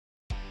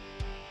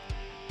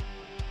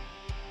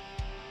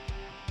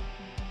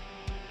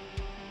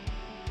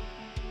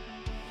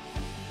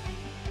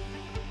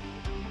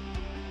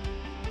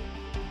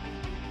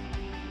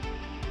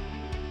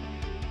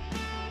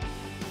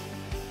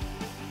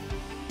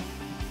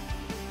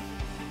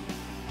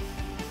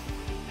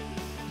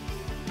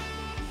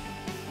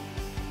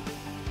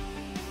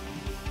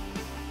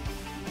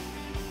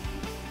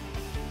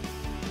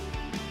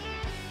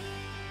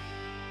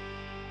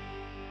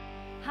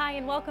Hi,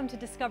 and welcome to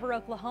Discover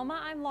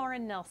Oklahoma. I'm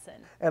Lauren Nelson.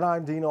 And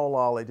I'm Dean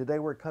O'Lawley. Today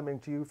we're coming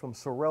to you from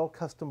Sorrell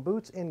Custom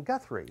Boots in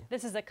Guthrie.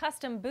 This is a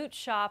custom boot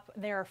shop.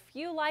 There are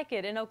few like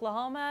it in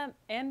Oklahoma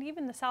and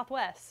even the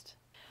Southwest.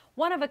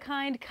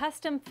 One-of-a-kind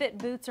custom fit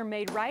boots are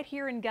made right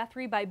here in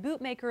Guthrie by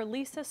bootmaker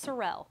Lisa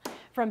Sorrell.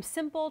 From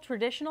simple,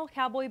 traditional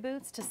cowboy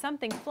boots to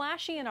something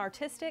flashy and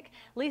artistic,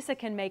 Lisa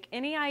can make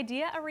any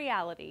idea a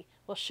reality.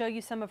 We'll show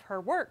you some of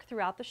her work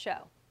throughout the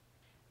show.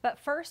 But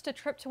first, a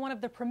trip to one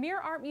of the premier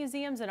art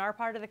museums in our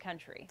part of the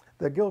country.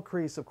 The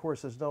Gilcrease, of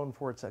course, is known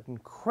for its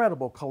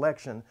incredible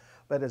collection,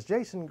 but as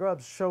Jason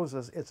Grubbs shows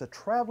us, it's a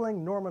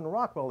traveling Norman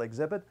Rockwell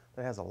exhibit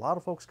that has a lot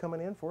of folks coming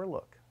in for a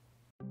look.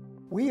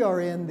 We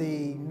are in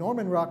the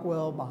Norman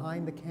Rockwell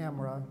Behind the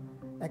Camera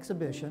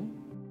exhibition.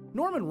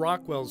 Norman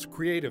Rockwell's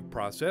creative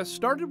process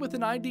started with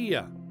an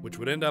idea, which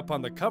would end up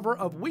on the cover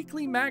of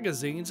weekly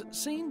magazines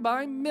seen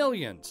by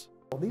millions.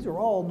 These are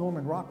all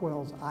Norman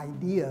Rockwell's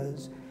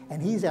ideas,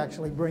 and he's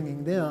actually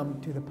bringing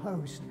them to the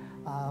post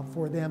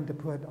for them to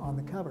put on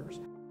the covers.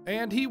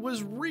 And he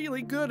was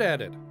really good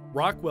at it.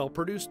 Rockwell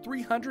produced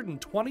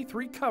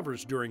 323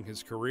 covers during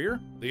his career.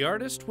 The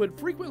artist would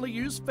frequently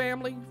use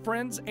family,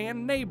 friends,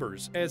 and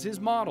neighbors as his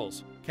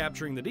models,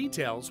 capturing the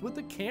details with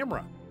the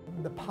camera.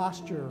 The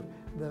posture,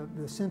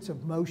 the sense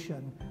of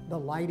motion, the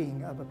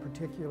lighting of a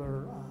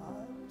particular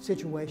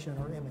situation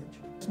or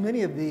image.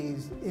 Many of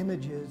these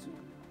images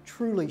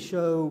truly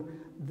show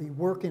the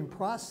work in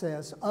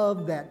process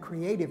of that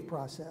creative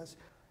process.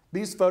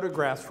 These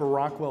photographs for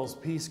Rockwell's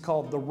piece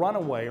called The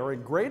Runaway are a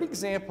great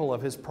example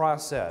of his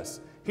process.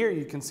 Here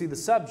you can see the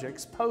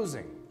subjects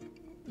posing.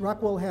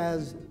 Rockwell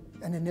has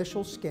an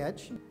initial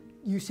sketch.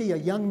 You see a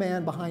young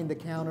man behind the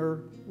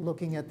counter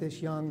looking at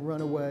this young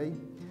runaway.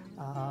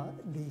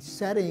 The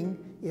setting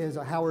is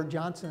a Howard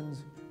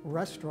Johnson's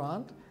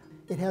restaurant.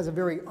 It has a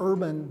very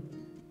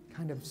urban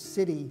kind of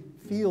city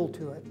feel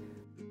to it.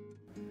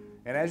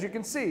 And as you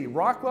can see,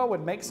 Rockwell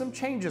would make some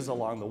changes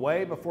along the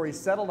way before he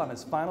settled on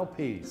his final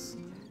piece.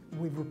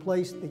 We've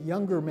replaced the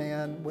younger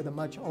man with a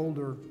much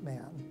older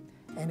man,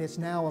 and it's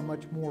now a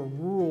much more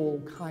rural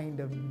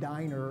kind of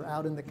diner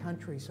out in the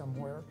country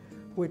somewhere,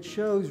 which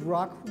shows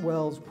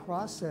Rockwell's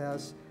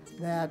process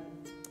that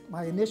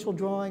my initial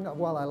drawing,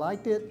 while I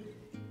liked it,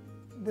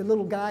 the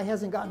little guy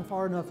hasn't gotten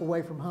far enough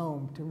away from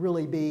home to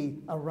really be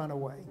a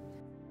runaway.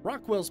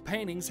 Rockwell's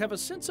paintings have a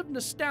sense of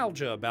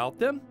nostalgia about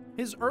them.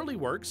 His early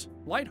works,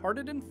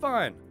 lighthearted and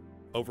fun.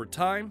 Over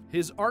time,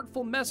 his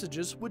artful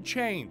messages would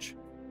change.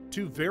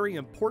 Two very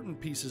important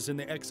pieces in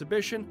the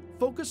exhibition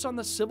focus on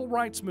the civil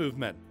rights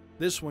movement.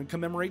 This one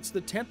commemorates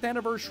the 10th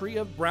anniversary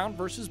of Brown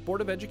versus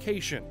Board of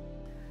Education.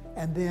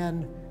 And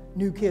then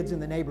New Kids in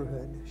the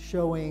Neighborhood,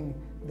 showing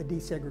the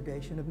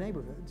desegregation of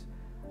neighborhoods.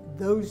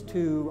 Those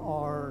two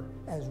are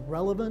as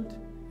relevant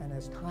and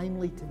as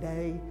timely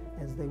today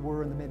as they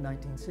were in the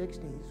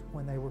mid-1960s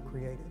when they were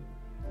created.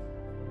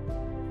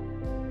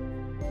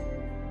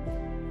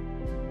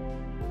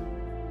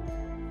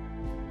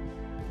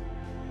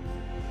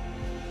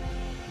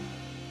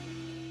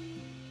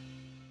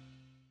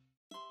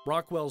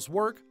 Rockwell's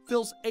work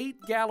fills 8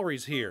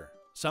 galleries here.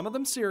 Some of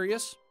them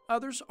serious,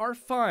 others are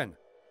fun,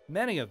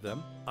 many of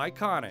them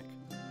iconic.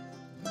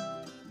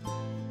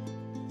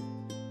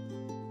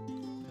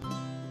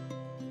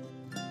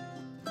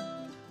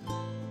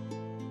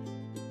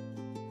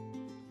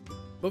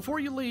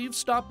 Before you leave,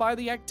 stop by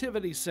the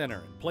Activity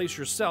Center and place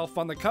yourself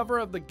on the cover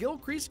of the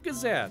Gilcrease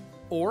Gazette,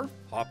 or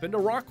hop into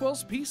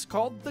Rockwell's piece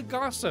called The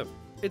Gossip.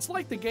 It's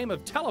like the game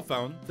of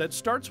telephone that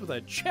starts with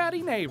a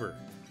chatty neighbor.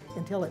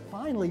 Until it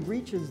finally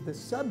reaches the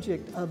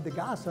subject of the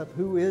gossip,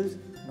 who is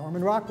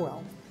Norman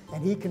Rockwell.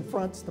 And he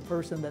confronts the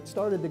person that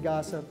started the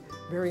gossip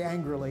very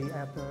angrily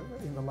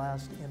in the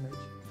last image.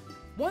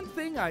 One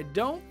thing I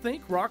don't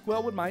think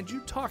Rockwell would mind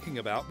you talking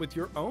about with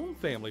your own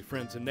family,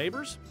 friends, and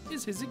neighbors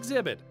is his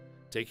exhibit,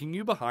 taking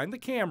you behind the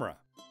camera.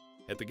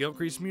 At the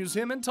Gilcrease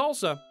Museum in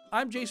Tulsa,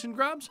 I'm Jason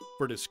Grubbs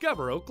for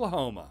Discover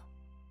Oklahoma.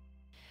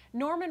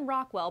 Norman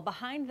Rockwell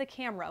Behind the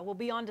Camera will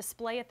be on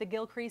display at the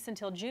Gilcrease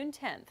until June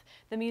 10th.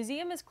 The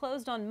museum is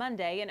closed on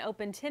Monday and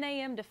open 10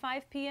 a.m. to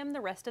 5 p.m. the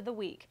rest of the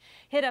week.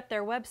 Hit up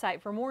their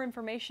website for more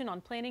information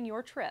on planning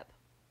your trip.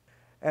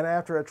 And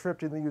after a trip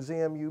to the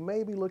museum, you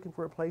may be looking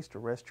for a place to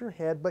rest your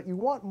head, but you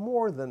want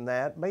more than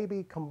that,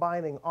 maybe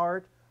combining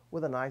art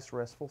with a nice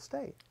restful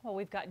stay. Well,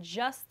 we've got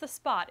just the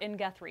spot in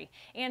Guthrie.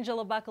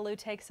 Angela Buckaloo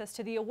takes us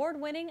to the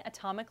award-winning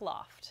Atomic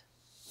Loft.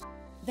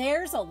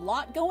 There's a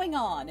lot going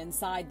on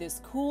inside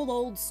this cool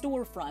old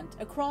storefront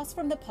across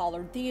from the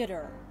Pollard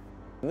Theater.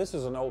 This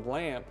is an old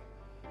lamp,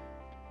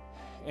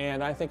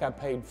 and I think I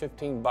paid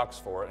 15 bucks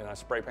for it, and I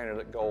spray painted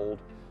it gold,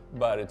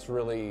 but it's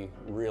really,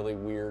 really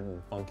weird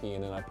and funky,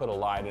 and then I put a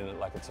light in it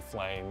like it's a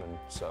flame, and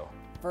so.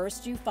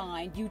 First you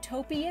find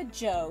Utopia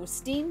Joe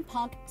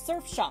Steampunk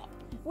Surf Shop,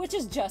 which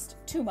is just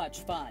too much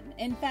fun.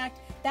 In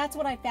fact, that's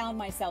what I found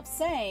myself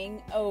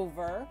saying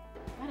over.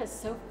 That is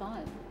so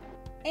fun.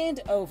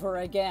 And over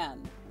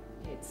again.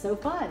 It's so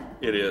fun.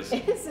 It is.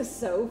 This is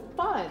so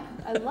fun.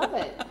 I love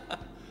it.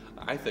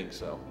 I think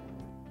so.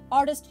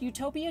 Artist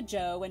Utopia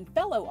Joe and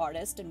fellow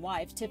artist and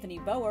wife Tiffany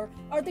Bower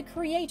are the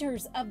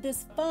creators of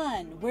this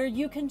fun where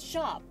you can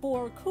shop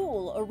for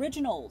cool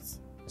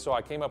originals. So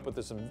I came up with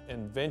this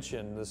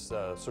invention, this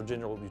Sir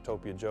General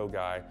Utopia Joe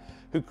guy,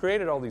 who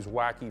created all these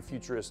wacky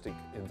futuristic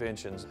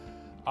inventions.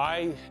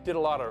 I did a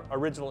lot of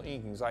original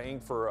inkings. I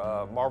inked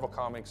for Marvel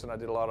Comics, and I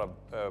did a lot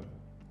of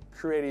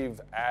creative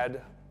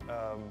ad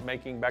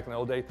making back in the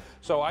old days.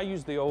 So I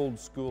used the old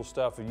school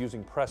stuff of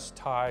using press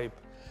type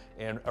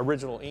and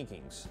original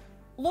inkings.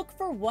 Look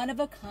for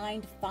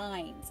one-of-a-kind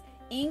finds.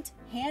 Inked,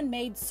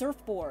 handmade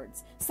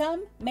surfboards.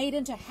 Some made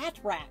into hat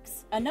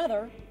racks.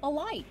 Another, a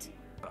light.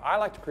 I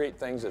like to create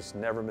things that's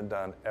never been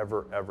done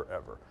ever, ever,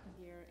 ever.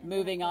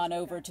 Moving on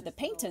over to the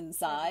painting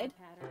side.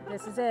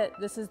 This is it.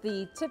 This is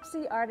the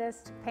Tipsy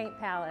Artist Paint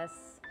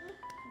Palace.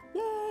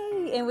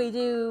 Yay! And we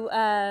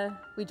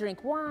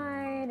drink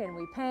wine and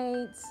we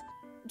paint.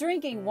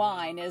 Drinking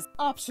wine is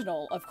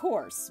optional, of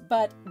course,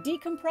 but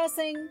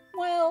decompressing,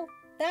 well,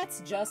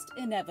 that's just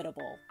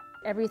inevitable.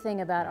 Everything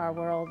about our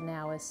world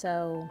now is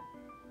so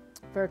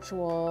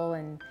virtual,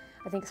 and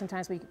I think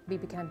sometimes we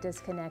become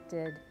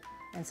disconnected.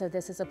 And so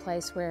this is a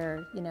place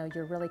where,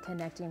 you're really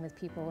connecting with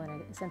people in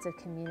a sense of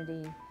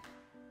community.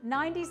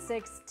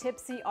 96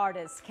 tipsy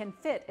artists can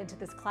fit into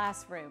this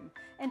classroom.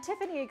 And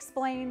Tiffany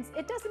explains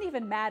it doesn't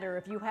even matter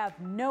if you have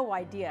no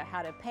idea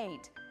how to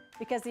paint,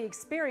 because the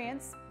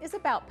experience is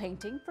about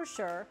painting for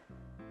sure,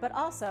 but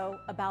also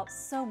about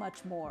so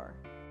much more.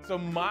 So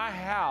my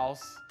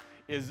house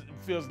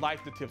feels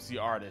like the Tipsy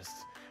Artist,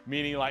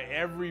 meaning like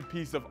every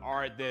piece of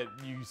art that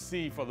you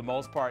see for the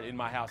most part in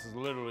my house is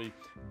literally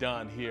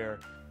done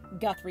here.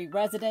 Guthrie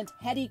resident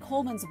Hetty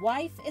Coleman's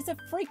wife is a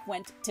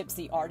frequent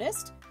tipsy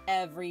artist.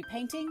 Every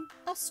painting,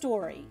 a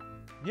story.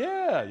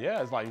 Yeah,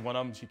 it's like one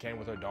of them, she came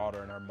with her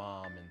daughter and her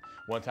mom, and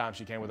one time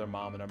she came with her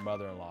mom and her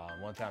mother-in-law,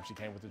 and one time she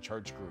came with the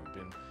church group,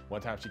 and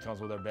one time she comes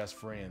with her best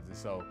friends, and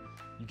so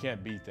you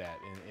can't beat that.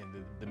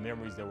 And the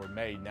memories that were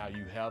made, now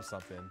you have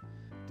something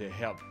to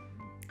help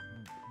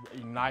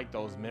ignite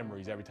those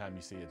memories every time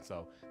you see it.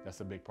 So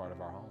that's a big part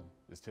of our home,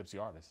 is Tipsy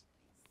Artists.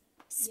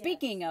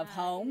 Speaking of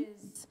home,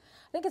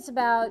 I think it's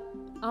about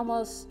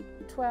almost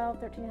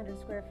 1,300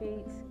 square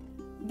feet.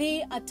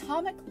 The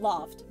Atomic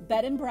Loft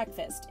bed and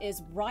breakfast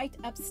is right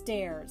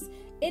upstairs.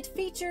 It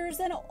features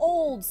an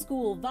old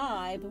school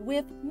vibe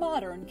with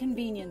modern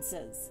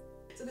conveniences.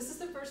 So this is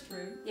the first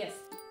room? Yes.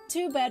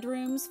 2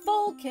 bedrooms,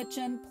 full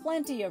kitchen,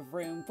 plenty of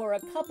room for a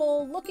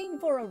couple looking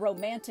for a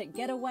romantic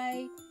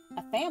getaway,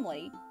 a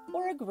family,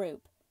 or a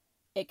group.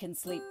 It can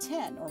sleep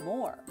 10 or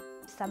more.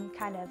 Some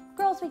kind of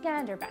girls'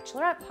 weekend or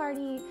bachelorette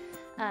party.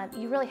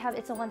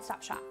 It's a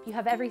one-stop shop. You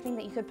have everything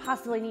that you could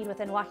possibly need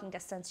within walking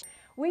distance.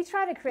 We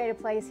try to create a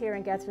place here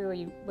in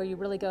Guthrie where you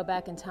really go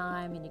back in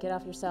time and you get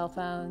off your cell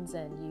phones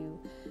and you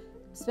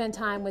spend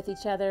time with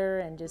each other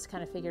and just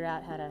kind of figure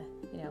out how to,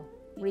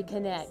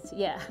 reconnect.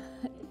 Yeah.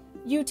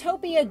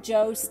 Utopia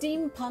Joe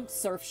Steampunk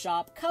Surf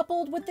Shop,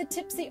 coupled with the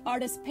Tipsy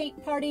Artist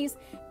paint parties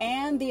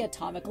and the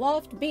Atomic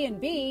Loft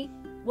B&B,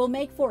 will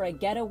make for a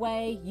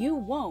getaway you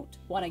won't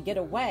want to get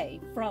away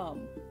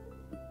from.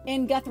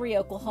 In Guthrie,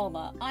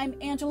 Oklahoma, I'm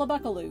Angela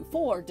Buckaloo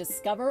for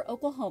Discover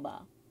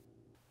Oklahoma.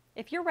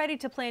 If you're ready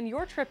to plan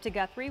your trip to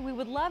Guthrie, we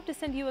would love to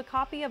send you a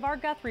copy of our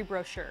Guthrie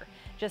brochure.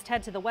 Just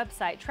head to the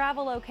website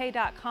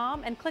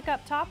travelok.com and click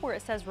up top where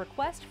it says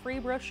Request Free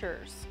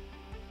Brochures.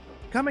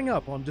 Coming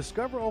up on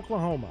Discover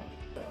Oklahoma.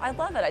 I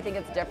love it. I think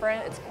it's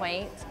different, it's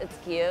quaint, it's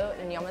cute,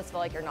 and you almost feel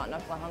like you're not in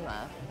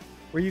Oklahoma.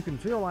 Where you can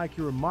feel like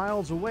you're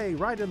miles away,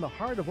 right in the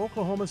heart of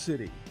Oklahoma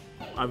City.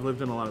 I've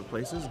lived in a lot of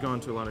places, gone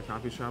to a lot of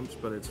coffee shops,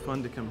 but it's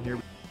fun to come here.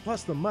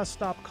 Plus the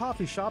must-stop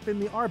coffee shop in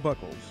the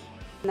Arbuckles.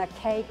 The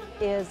cake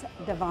is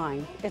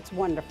divine. It's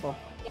wonderful.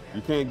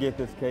 You can't get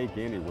this cake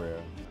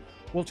anywhere.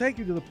 We'll take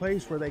you to the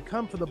place where they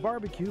come for the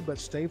barbecue but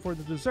stay for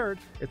the dessert.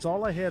 It's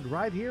all ahead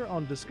right here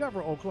on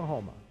Discover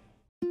Oklahoma.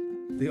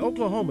 The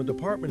Oklahoma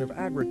Department of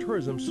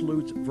Agritourism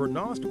salutes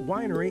Vernost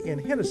Winery in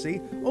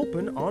Hennessy,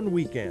 open on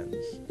weekends.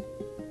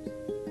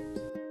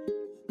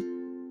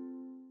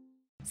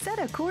 Set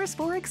a course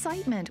for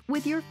excitement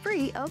with your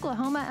free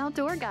Oklahoma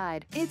Outdoor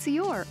Guide. It's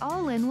your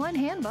all-in-one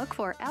handbook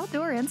for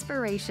outdoor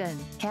inspiration.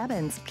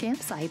 Cabins,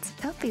 campsites,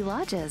 comfy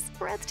lodges,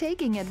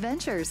 breathtaking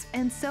adventures,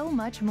 and so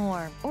much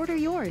more. Order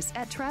yours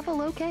at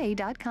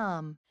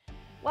travelok.com.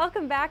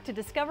 Welcome back to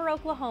Discover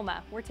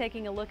Oklahoma. We're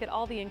taking a look at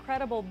all the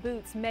incredible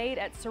boots made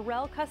at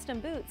Sorrel Custom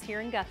Boots here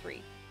in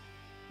Guthrie.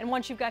 And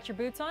once you've got your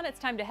boots on, it's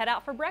time to head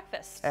out for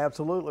breakfast.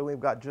 Absolutely, we've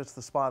got just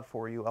the spot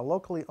for you. A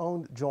locally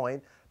owned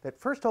joint that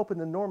first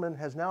opened in Norman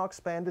has now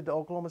expanded to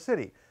Oklahoma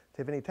City.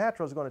 Tiffany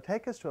Tatro is going to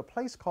take us to a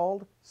place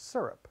called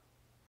Syrup.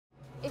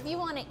 If you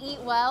want to eat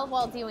well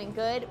while doing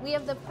good, we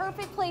have the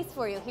perfect place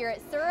for you here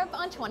at Syrup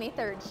on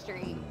 23rd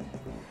Street.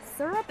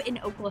 Syrup in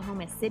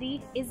Oklahoma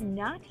City is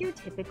not your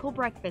typical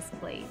breakfast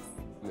place.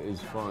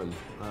 It's fun.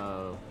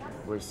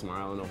 We're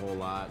smiling a whole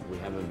lot. We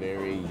have a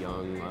very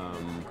young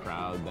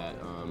crowd that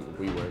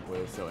we work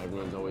with, so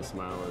everyone's always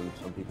smiling.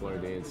 Some people are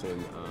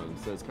dancing,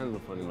 so it's kind of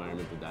a fun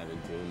environment to dive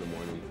into in the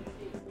morning.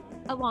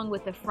 Along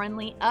with a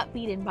friendly,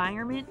 upbeat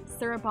environment,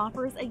 Syrup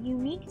offers a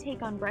unique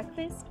take on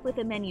breakfast with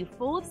a menu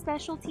full of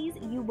specialties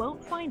you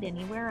won't find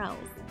anywhere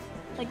else.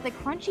 Like the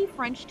crunchy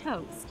French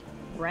toast,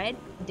 bread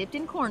dipped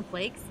in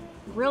cornflakes,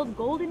 grilled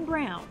golden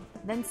brown,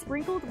 then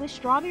sprinkled with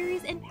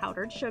strawberries and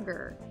powdered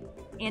sugar.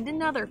 And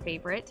another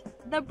favorite,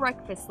 the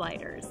breakfast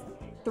sliders.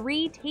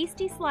 3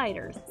 tasty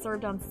sliders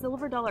served on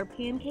silver dollar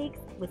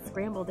pancakes with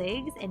scrambled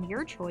eggs and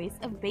your choice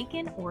of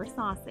bacon or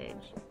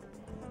sausage.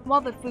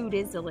 While the food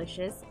is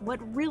delicious, what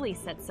really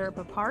sets Syrup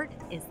apart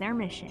is their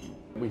mission.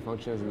 We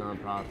function as a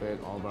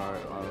nonprofit. All of our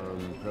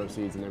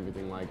proceeds and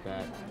everything like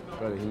that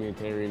go to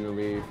humanitarian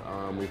relief.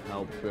 We've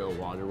helped build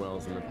water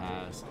wells in the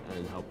past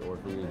and helped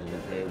orphanages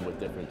and paired with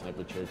different type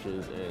of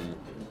churches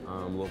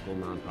and local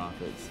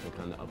nonprofits to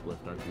kind of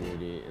uplift our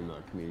community and the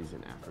communities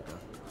in Africa.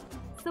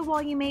 So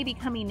while you may be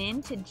coming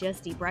in to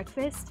just eat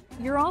breakfast,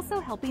 you're also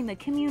helping the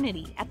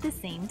community at the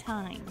same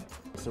time.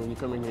 So when you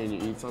come in here and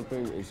you eat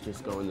something, it's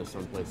just going to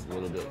someplace a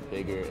little bit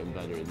bigger and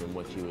better than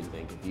what you would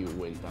think if you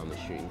went down the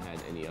street and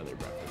had any other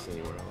breakfast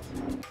anywhere else.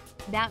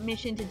 That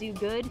mission to do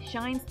good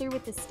shines through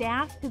with the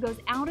staff who goes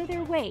out of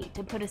their way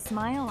to put a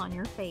smile on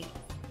your face.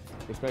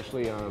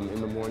 Especially in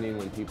the morning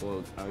when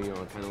people are kind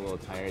of a little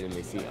tired and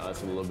they see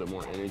us with a little bit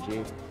more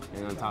energy.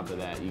 And on top of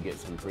that, you get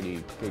some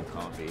pretty good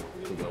coffee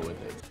to go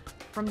with it.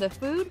 From the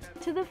food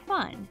to the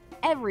fun,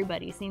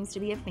 everybody seems to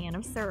be a fan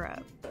of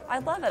Syrup. I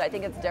love it. I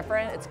think it's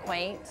different, it's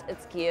quaint,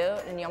 it's cute,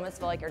 and you almost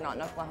feel like you're not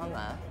in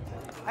Oklahoma.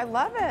 I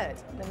love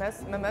it. The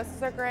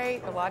mimosas are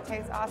great, the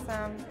latte's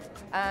awesome.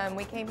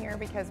 We came here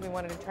because we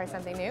wanted to try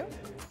something new.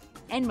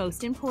 And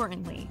most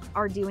importantly,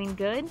 are doing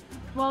good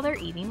while they're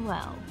eating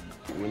well.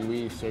 When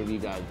we serve you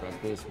guys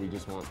breakfast, we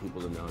just want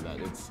people to know that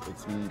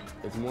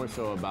it's more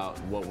so about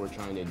what we're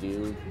trying to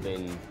do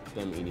than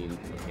them eating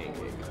a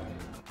pancake.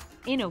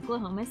 In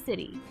Oklahoma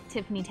City,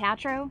 Tiffany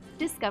Tatro,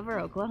 Discover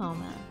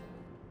Oklahoma.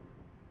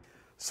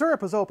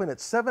 Syrup is open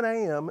at 7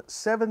 a.m.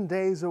 7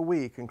 days a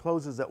week and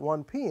closes at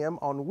 1 p.m.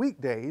 on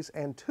weekdays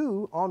and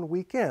 2 on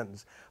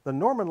weekends. The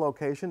Norman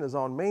location is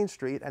on Main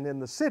Street, and in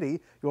the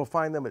city, you'll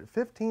find them at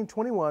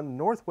 1521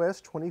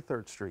 Northwest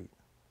 23rd Street.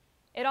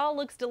 It all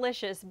looks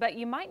delicious, but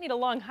you might need a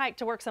long hike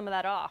to work some of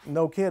that off.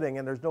 No kidding,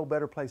 and there's no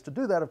better place to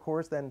do that, of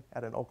course, than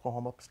at an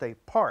Oklahoma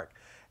State Park.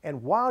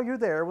 And while you're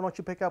there, why don't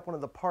you pick up one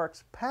of the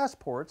park's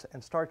passports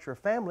and start your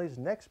family's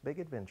next big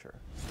adventure.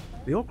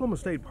 The Oklahoma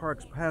State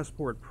Parks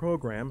Passport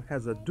program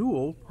has a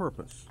dual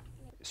purpose.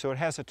 So it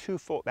has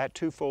that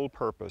twofold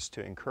purpose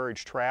to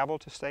encourage travel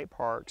to state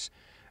parks,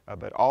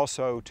 but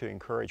also to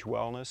encourage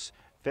wellness,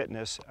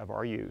 fitness of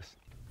our youth.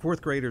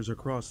 Fourth graders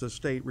across the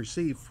state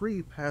receive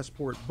free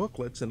passport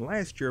booklets, and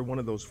last year one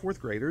of those fourth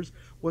graders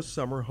was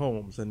Summer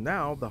Holmes, and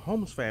now the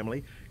Holmes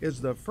family is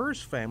the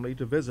first family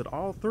to visit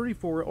all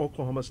 34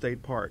 Oklahoma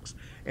state parks,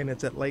 and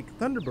it's at Lake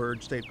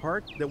Thunderbird State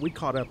Park that we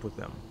caught up with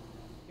them.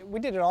 We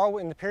did it all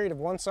in the period of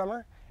one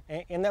summer,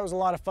 and that was a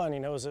lot of fun.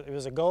 You know, it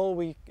was a goal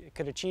we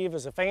could achieve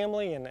as a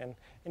family, and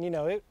you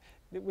know,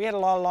 we had a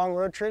lot of long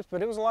road trips,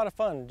 but it was a lot of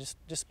fun just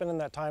spending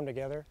that time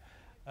together.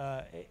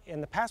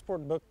 And the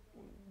passport book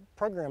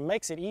program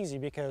makes it easy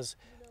because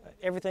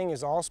everything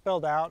is all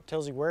spelled out,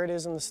 tells you where it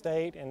is in the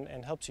state,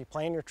 and helps you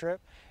plan your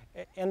trip.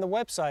 And the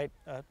website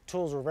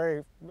tools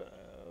were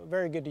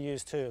very good to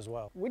use too as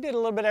well. We did a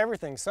little bit of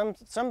everything. Some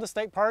of the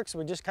state parks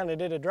we just kind of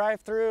did a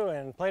drive-through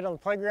and played on the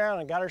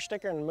playground and got our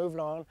sticker and moved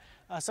on.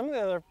 Some of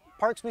the other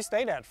parks we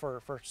stayed at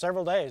for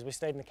several days. We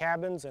stayed in the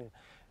cabins and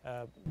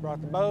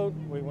brought the boat,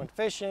 we went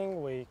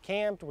fishing, we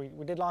camped, we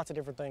did lots of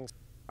different things.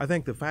 I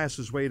think the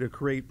fastest way to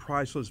create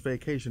priceless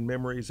vacation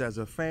memories as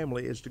a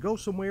family is to go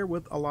somewhere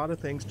with a lot of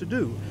things to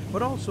do,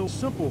 but also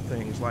simple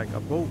things like a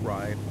boat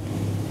ride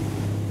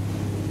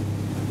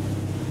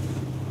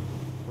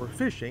or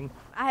fishing.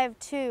 I have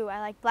two. I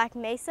like Black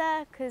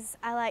Mesa because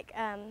I like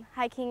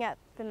hiking up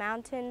the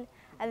mountain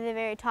at the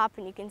very top,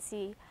 and you can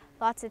see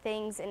lots of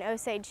things, in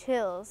Osage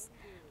Hills,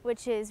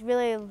 which is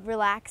really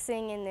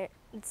relaxing, and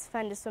it's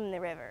fun to swim in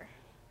the river.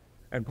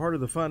 And part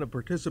of the fun of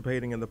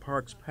participating in the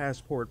park's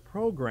passport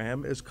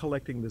program is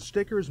collecting the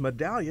stickers,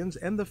 medallions,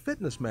 and the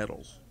fitness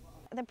medals.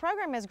 The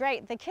program is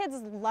great. The kids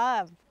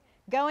love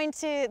going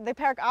to the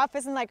park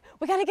office and like,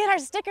 we got to get our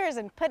stickers,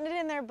 and putting it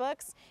in their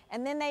books.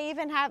 And then they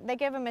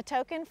give them a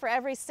token for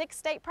every 6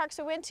 state parks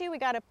we went to. We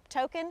got a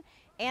token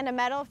and a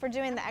medal for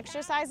doing the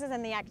exercises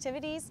and the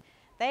activities.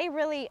 They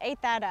really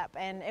ate that up,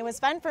 and it was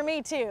fun for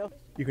me too.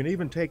 You can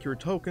even take your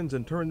tokens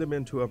and turn them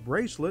into a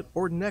bracelet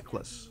or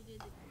necklace.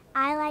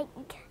 I like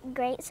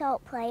Great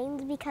Salt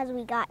Plains because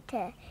we got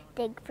to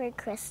dig for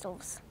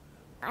crystals.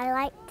 I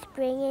liked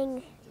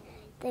bringing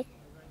the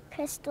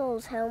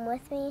crystals home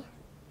with me.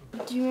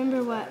 Do you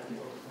remember what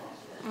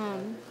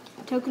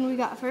token we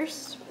got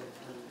first?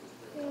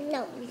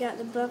 No. We got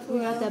the buffalo.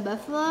 We got the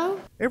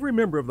buffalo. Every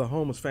member of the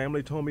Holmes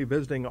family told me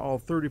visiting all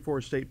 34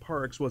 state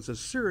parks was a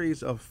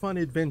series of fun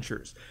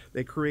adventures.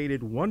 They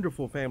created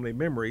wonderful family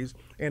memories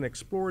and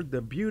explored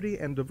the beauty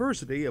and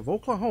diversity of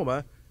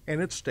Oklahoma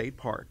and its state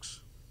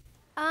parks.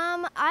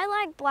 I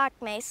like Black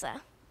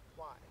Mesa.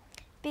 Why?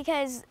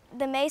 Because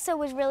the mesa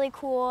was really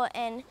cool,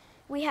 and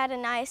we had a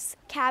nice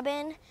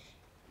cabin,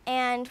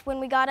 and when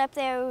we got up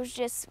there, it was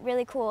just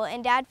really cool.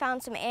 And Dad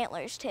found some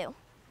antlers too.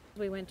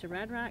 We went to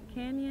Red Rock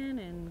Canyon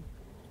and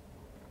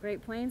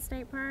Great Plains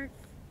State Park.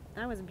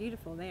 That was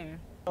beautiful there.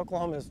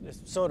 Oklahoma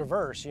is so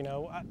diverse, you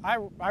know.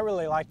 I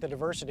really like the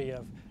diversity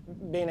of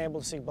being able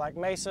to see Black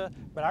Mesa,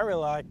 but I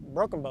really like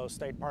Broken Bow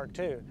State Park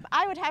too.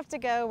 I would have to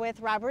go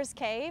with Robbers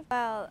Cave.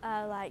 Well,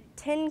 like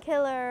Tin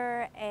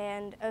Killer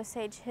and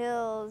Osage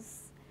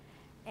Hills,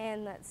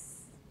 and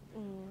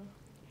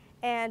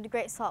and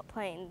Great Salt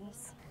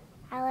Plains.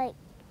 I like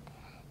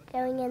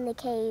going in the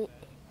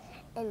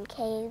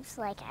caves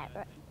like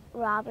at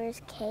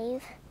Robbers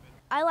Cave.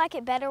 I like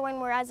it better when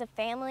we're as a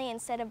family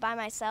instead of by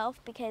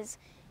myself, because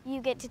you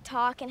get to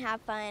talk and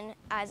have fun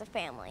as a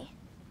family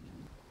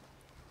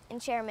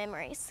and share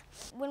memories.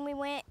 When we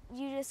went,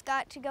 you just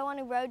got to go on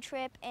a road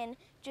trip and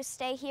just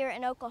stay here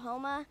in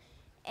Oklahoma,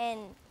 and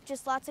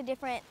just lots of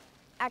different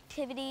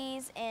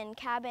activities and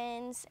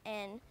cabins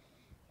and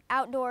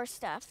outdoor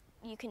stuff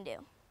you can do.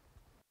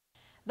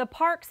 The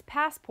park's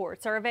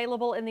passports are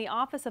available in the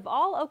office of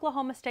all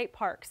Oklahoma State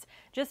Parks.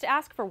 Just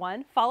ask for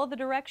one, follow the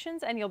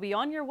directions, and you'll be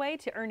on your way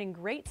to earning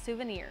great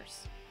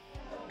souvenirs.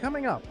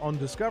 Coming up on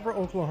Discover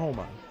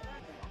Oklahoma.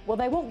 Well,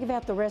 they won't give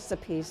out the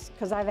recipes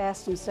because I've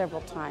asked them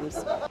several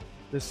times.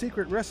 The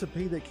secret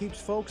recipe that keeps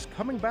folks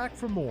coming back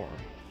for more.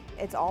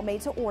 It's all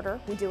made to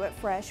order. We do it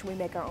fresh. We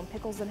make our own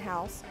pickles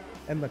in-house.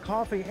 And the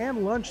coffee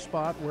and lunch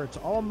spot where it's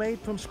all made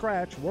from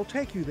scratch will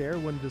take you there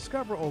when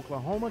Discover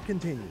Oklahoma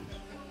continues.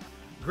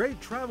 Great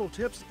travel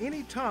tips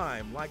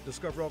anytime, like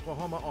Discover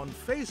Oklahoma on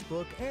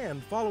Facebook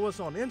and follow us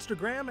on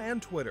Instagram and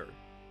Twitter.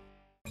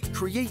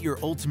 Create your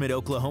ultimate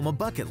Oklahoma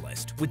bucket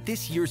list with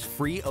this year's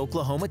free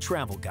Oklahoma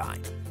travel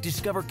guide.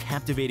 Discover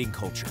captivating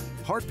culture,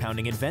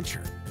 heart-pounding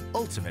adventure,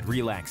 ultimate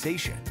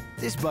relaxation.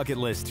 This bucket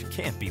list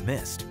can't be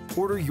missed.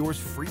 Order yours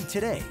free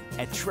today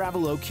at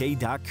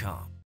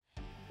travelok.com.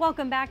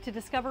 Welcome back to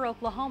Discover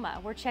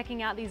Oklahoma. We're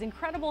checking out these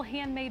incredible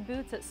handmade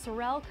boots at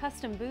Sorrel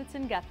Custom Boots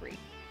in Guthrie.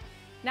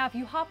 Now, if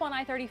you hop on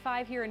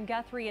I-35 here in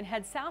Guthrie and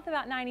head south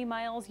about 90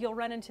 miles, you'll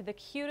run into the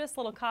cutest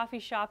little coffee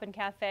shop and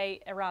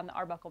cafe around the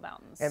Arbuckle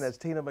Mountains. And as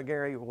Tina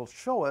McGarry will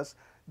show us,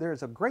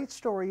 there's a great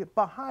story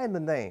behind the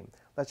name.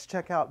 Let's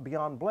check out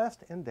Beyond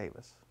Blessed in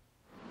Davis.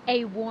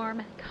 A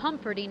warm,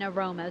 comforting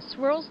aroma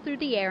swirls through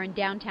the air in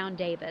downtown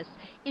Davis,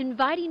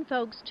 inviting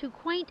folks to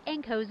quaint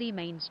and cozy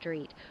Main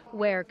Street,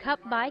 where cup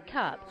by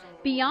cup,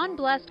 Beyond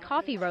Blessed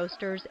Coffee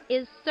Roasters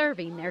is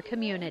serving their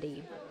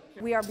community.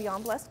 We are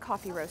Beyond Blessed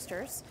Coffee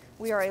Roasters.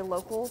 We are a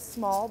local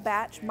small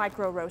batch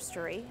micro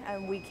roastery,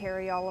 and we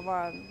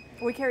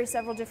carry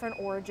several different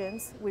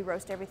origins. We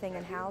roast everything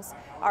in-house.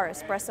 Our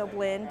espresso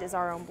blend is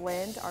our own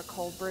blend. Our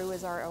cold brew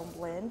is our own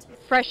blend.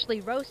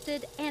 Freshly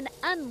roasted and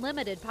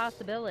unlimited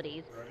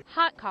possibilities.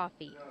 Hot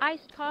coffee,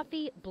 iced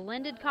coffee,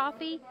 blended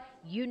coffee,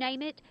 you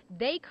name it,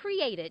 they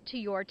create it to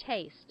your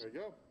taste. There you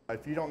go.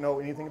 If you don't know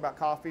anything about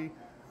coffee,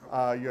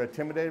 you're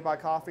intimidated by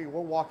coffee,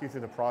 we'll walk you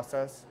through the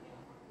process.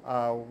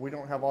 We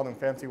don't have all them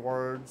fancy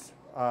words.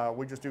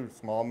 We just do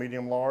small,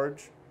 medium,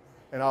 large,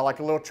 and I like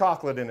a little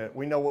chocolate in it.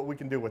 We know what we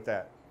can do with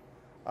that.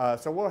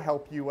 So we'll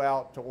help you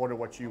out to order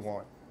what you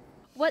want.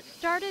 What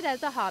started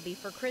as a hobby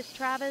for Chris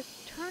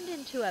Travis turned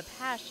into a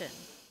passion.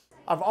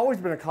 I've always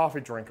been a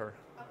coffee drinker.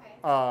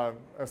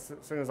 As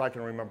soon as I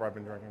can remember, I've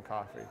been drinking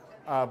coffee.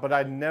 But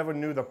I never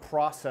knew the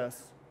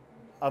process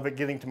of it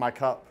getting to my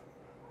cup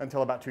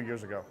until about 2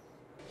 years ago.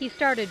 He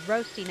started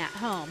roasting at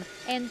home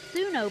and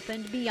soon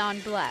opened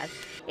Beyond Blessed.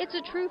 It's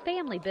a true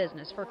family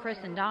business for Chris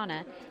and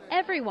Donna.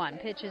 Everyone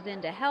pitches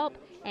in to help,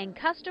 and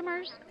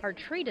customers are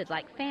treated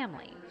like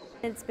family.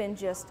 It's been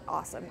just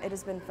awesome. It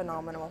has been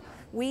phenomenal.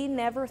 We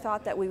never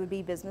thought that we would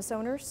be business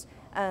owners.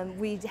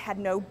 We had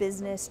no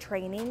business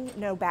training,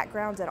 no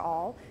background at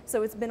all.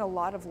 So it's been a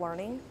lot of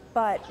learning,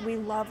 but we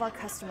love our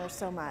customers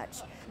so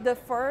much. The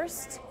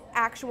first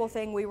actual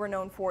thing we were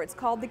known for, it's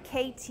called the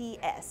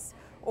KTS,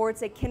 or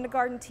it's a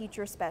kindergarten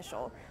teacher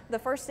special. The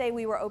first day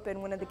we were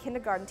open, one of the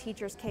kindergarten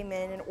teachers came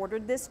in and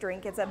ordered this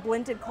drink. It's a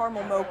blended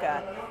caramel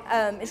mocha,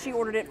 and she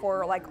ordered it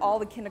for like all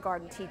the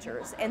kindergarten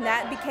teachers. And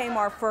that became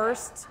our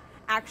first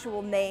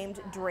actual named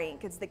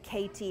drink. It's the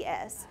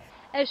KTS.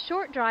 A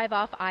short drive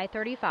off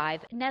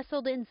I-35,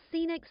 nestled in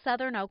scenic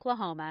southern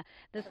Oklahoma,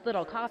 this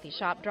little coffee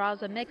shop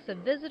draws a mix of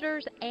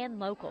visitors and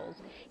locals.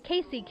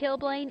 Casey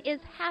Kilblain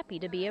is happy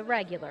to be a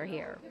regular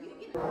here.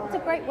 It's a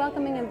great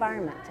welcoming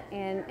environment,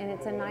 and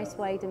it's a nice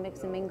way to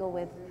mix and mingle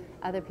with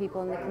other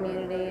people in the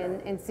community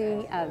and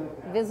see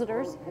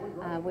visitors.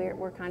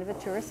 We're kind of a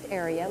tourist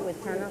area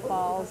with Turner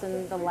Falls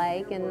and the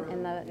lake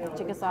and the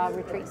Chickasaw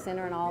Retreat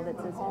Center and all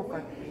that's in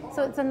Sulphur.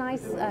 So it's a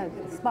nice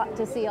spot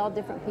to see all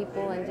different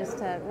people, and just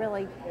to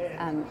really,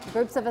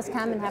 groups of us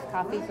come and have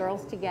coffee,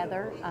 girls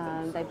together.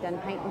 They've done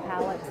paint and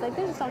palettes. They've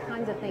done just all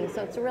kinds of things.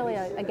 So it's really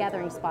a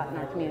gathering spot in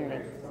our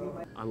community.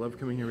 I love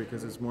coming here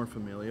because it's more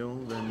familial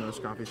than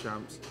most coffee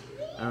shops.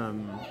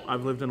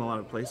 I've lived in a lot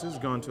of places,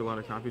 gone to a lot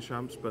of coffee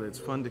shops, but it's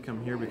fun to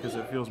come here because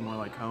it feels more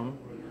like home.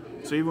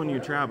 So even when you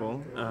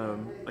travel,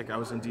 like I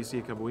was in DC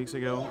a couple weeks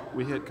ago,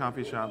 we hit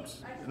coffee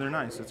shops and they're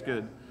nice, it's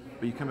good.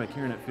 but you come back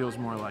here and it feels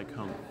more like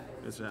home.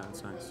 It's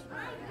nice.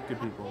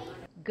 Good people.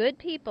 Good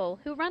people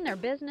who run their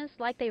business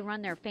like they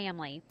run their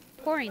family,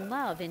 pouring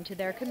love into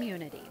their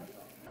community.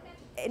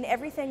 In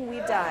everything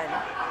we've done,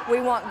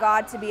 we want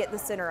God to be at the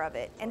center of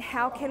it. And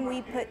how can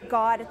we put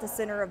God at the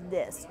center of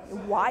this?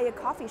 Why a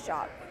coffee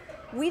shop?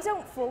 We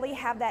don't fully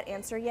have that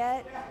answer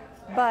yet,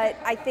 but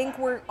I think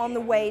we're on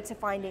the way to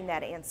finding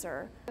that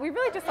answer. We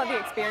really just love the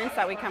experience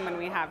that we come and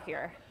we have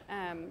here.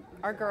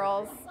 Our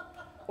girls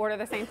order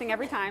the same thing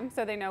every time,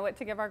 so they know what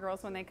to give our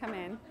girls when they come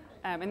in.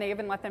 And they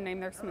even let them name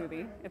their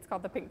smoothie. It's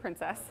called the Pink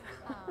Princess.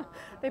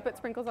 They put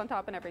sprinkles on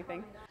top and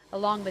everything.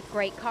 Along with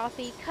great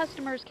coffee,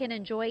 customers can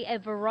enjoy a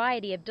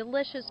variety of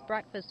delicious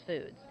breakfast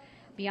foods.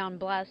 Beyond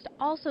Blessed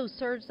also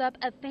serves up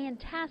a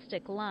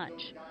fantastic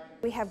lunch.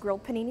 We have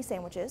grilled panini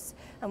sandwiches,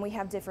 and we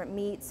have different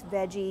meats,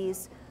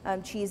 veggies,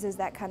 cheeses,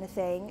 that kind of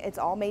thing. It's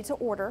all made to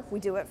order. We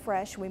do it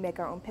fresh. We make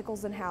our own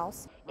pickles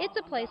in-house. It's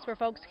a place where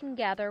folks can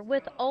gather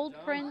with old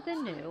friends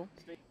and new,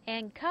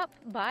 and cup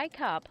by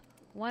cup,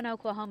 one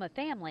Oklahoma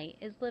family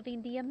is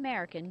living the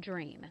American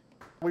dream.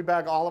 We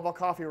bag all of our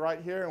coffee right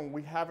here, and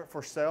we have it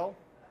for sale.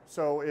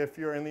 So if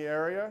you're in the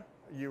area,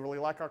 you really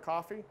like our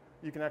coffee,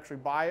 you can actually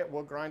buy it.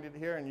 We'll grind it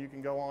here, and you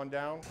can go on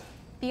down.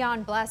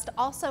 Beyond Blessed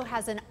also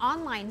has an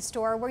online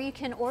store where you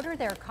can order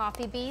their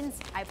coffee beans.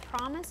 I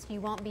promise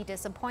you won't be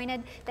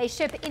disappointed. They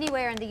ship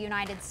anywhere in the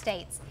United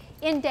States.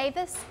 In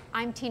Davis,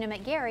 I'm Tina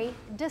McGarry,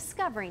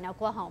 Discovering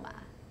Oklahoma.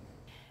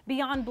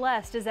 Beyond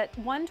Blessed is at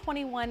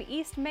 121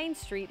 East Main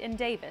Street in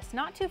Davis,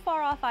 not too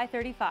far off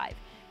I-35.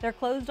 They're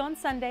closed on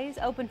Sundays,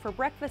 open for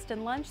breakfast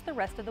and lunch the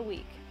rest of the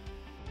week.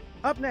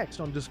 Up next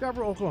on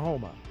Discover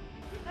Oklahoma.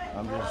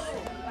 I'm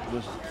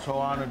just so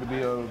honored to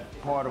be a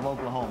part of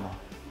Oklahoma.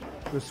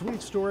 The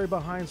sweet story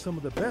behind some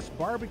of the best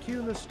barbecue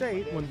in the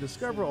state when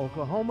Discover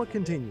Oklahoma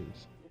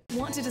continues.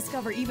 Want to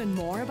discover even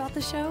more about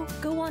the show?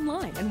 Go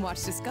online and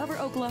watch Discover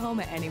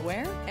Oklahoma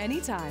anywhere,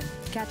 anytime.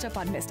 Catch up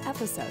on missed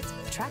episodes,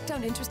 track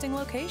down interesting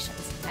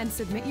locations, and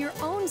submit your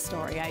own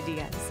story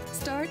ideas.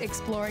 Start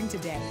exploring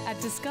today at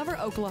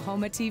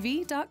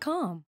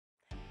discoveroklahomatv.com.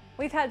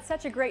 We've had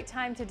such a great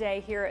time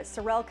today here at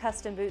Sorrell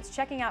Custom Boots,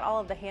 checking out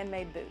all of the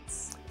handmade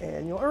boots.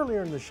 And you know,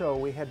 earlier in the show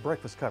we had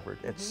breakfast covered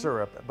at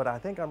Syrup, but I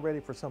think I'm ready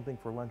for something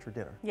for lunch or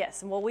dinner.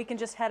 Yes, well, we can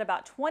just head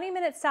about 20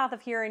 minutes south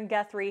of here in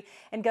Guthrie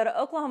and go to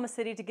Oklahoma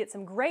City to get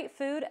some great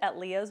food at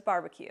Leo's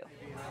Barbecue.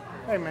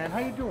 Hey man, how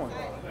you doing?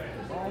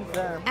 Long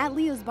time. At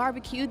Leo's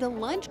Barbecue, the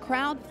lunch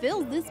crowd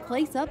fills this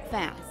place up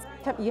fast.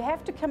 You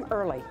have to come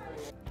early.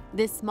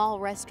 This small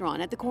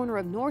restaurant at the corner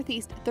of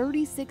Northeast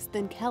 36th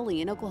and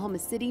Kelly in Oklahoma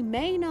City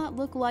may not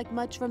look like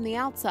much from the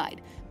outside,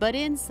 but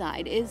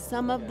inside is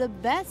some of the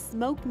best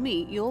smoked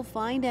meat you'll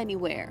find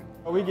anywhere.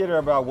 We get here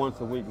about once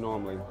a week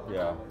normally,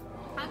 yeah.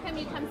 How come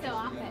you come so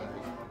often?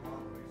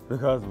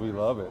 Because we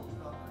love it.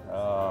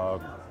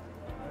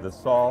 The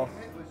sauce,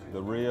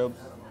 the ribs.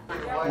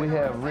 We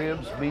have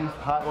ribs, beef,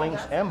 hot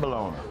links, and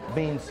bologna,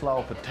 bean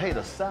slaw,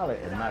 potato salad,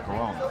 and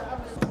macaroni.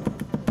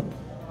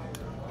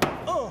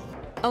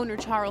 Owner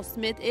Charles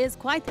Smith is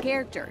quite the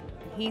character.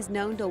 He's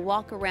known to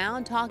walk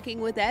around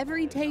talking with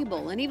every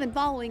table and even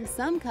following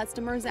some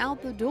customers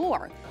out the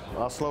door.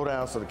 I'll slow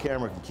down so the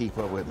camera can keep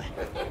up with me.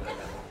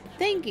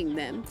 Thanking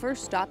them for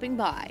stopping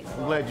by.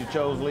 I'm glad you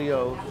chose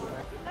Leo's.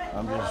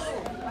 I'm just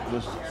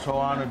so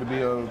honored to be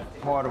a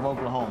part of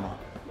Oklahoma.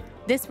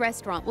 This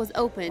restaurant was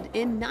opened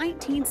in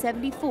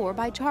 1974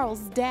 by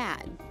Charles'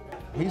 dad.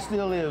 He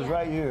still is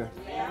right here.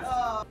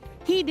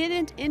 He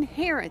didn't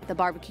inherit the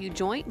barbecue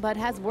joint, but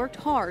has worked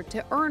hard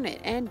to earn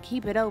it and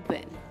keep it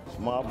open. It's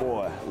my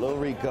boy, Lil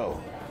Rico.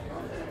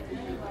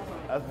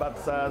 That's about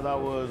the size I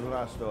was when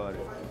I started.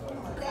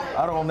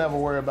 I don't never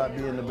worry about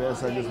being the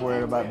best, I just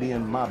worry about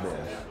being my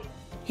best.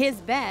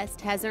 His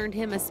best has earned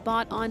him a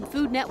spot on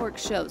Food Network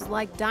shows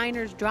like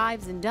Diners,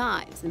 Drives, and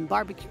Dives and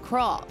Barbecue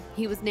Crawl.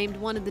 He was named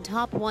one of the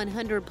top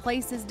 100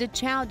 places to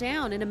chow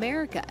down in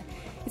America.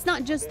 It's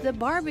not just the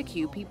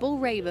barbecue people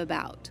rave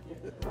about.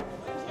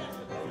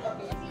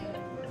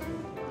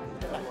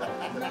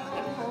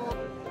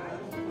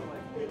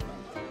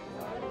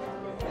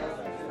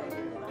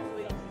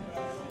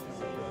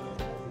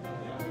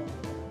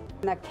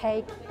 The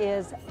cake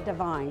is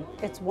divine.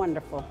 It's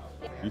wonderful.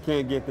 You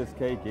can't get this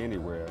cake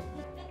anywhere.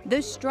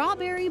 The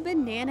strawberry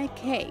banana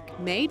cake,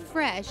 made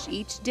fresh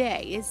each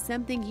day, is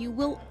something you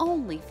will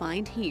only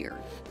find here.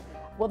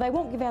 Well, they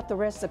won't give out the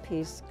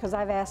recipes because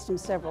I've asked them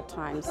several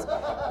times,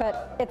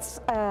 but it's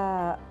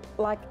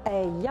like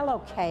a yellow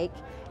cake,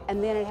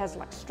 and then it has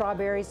like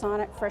strawberries on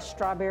it, fresh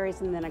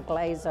strawberries, and then a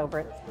glaze over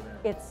it.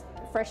 It's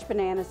fresh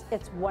bananas.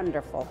 It's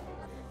wonderful.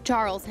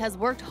 Charles has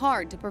worked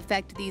hard to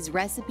perfect these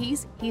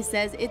recipes. He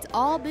says it's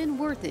all been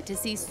worth it to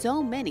see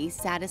so many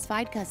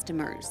satisfied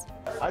customers.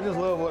 I just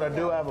love what I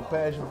do. I have a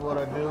passion for what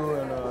I do,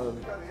 and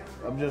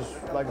I'm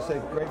just, like I say,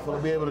 grateful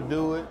to be able to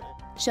do it.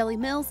 Shelley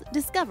Mills,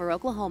 Discover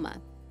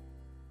Oklahoma.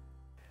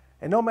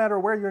 And no matter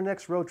where your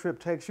next road trip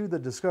takes you, the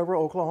Discover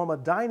Oklahoma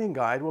Dining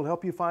Guide will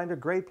help you find a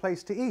great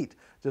place to eat.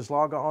 Just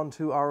log on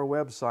to our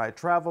website,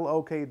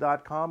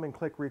 travelok.com, and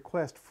click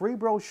Request Free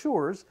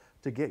Brochures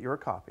to get your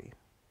copy.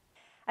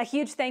 A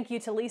huge thank you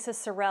to Lisa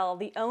Sorrell,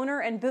 the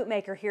owner and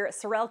bootmaker here at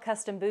Sorrell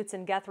Custom Boots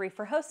in Guthrie,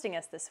 for hosting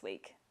us this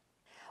week.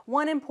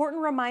 One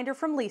important reminder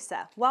from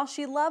Lisa: while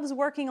she loves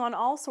working on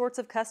all sorts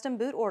of custom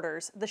boot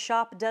orders, the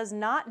shop does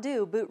not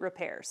do boot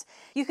repairs.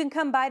 You can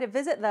come by to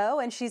visit though,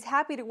 and she's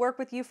happy to work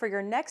with you for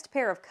your next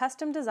pair of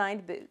custom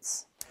designed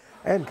boots.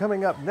 And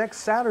coming up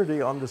next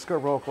Saturday on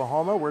Discover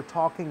Oklahoma, we're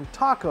talking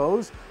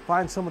tacos.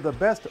 Find some of the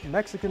best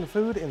Mexican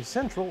food in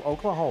central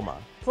Oklahoma.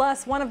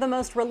 Plus, one of the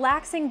most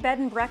relaxing bed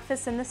and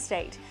breakfasts in the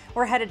state.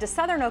 We're headed to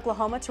southern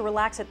Oklahoma to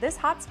relax at this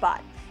hot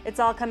spot. It's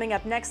all coming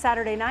up next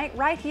Saturday night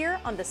right here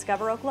on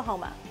Discover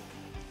Oklahoma.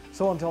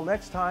 So until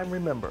next time,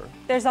 remember,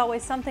 there's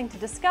always something to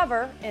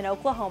discover in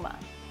Oklahoma.